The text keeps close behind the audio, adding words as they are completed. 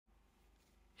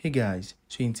Hey guys,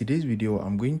 so in today's video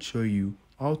I'm going to show you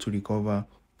how to recover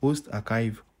post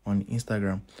archive on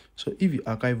Instagram. So if you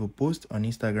archive a post on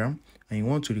Instagram and you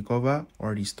want to recover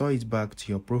or restore it back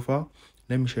to your profile,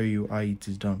 let me show you how it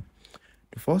is done.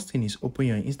 The first thing is open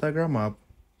your Instagram app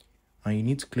and you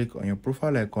need to click on your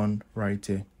profile icon right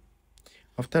here.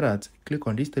 After that, click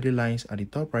on these three lines at the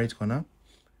top right corner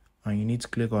and you need to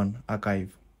click on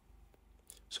archive.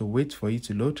 So wait for it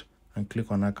to load and click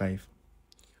on archive.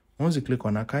 Once you click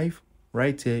on archive,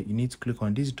 right here you need to click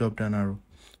on this drop down arrow.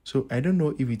 So I don't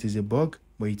know if it is a bug,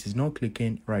 but it is not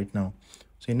clicking right now.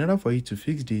 So in order for you to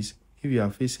fix this, if you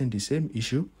are facing the same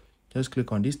issue, just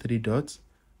click on these three dots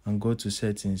and go to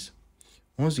settings.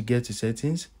 Once you get to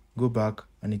settings, go back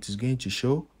and it is going to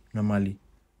show normally.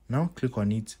 Now click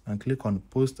on it and click on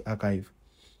post archive.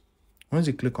 Once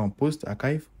you click on post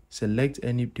archive, select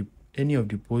any of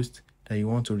the posts that you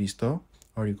want to restore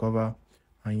or recover,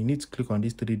 and you need to click on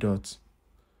these three dots.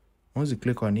 Once you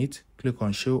click on it, click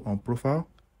on show on profile,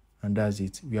 and that's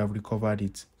it. We have recovered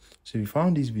it. So if you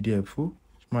found this video helpful,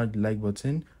 smash the like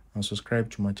button and subscribe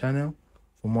to my channel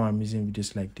for more amazing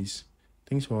videos like this.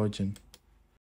 Thanks for watching.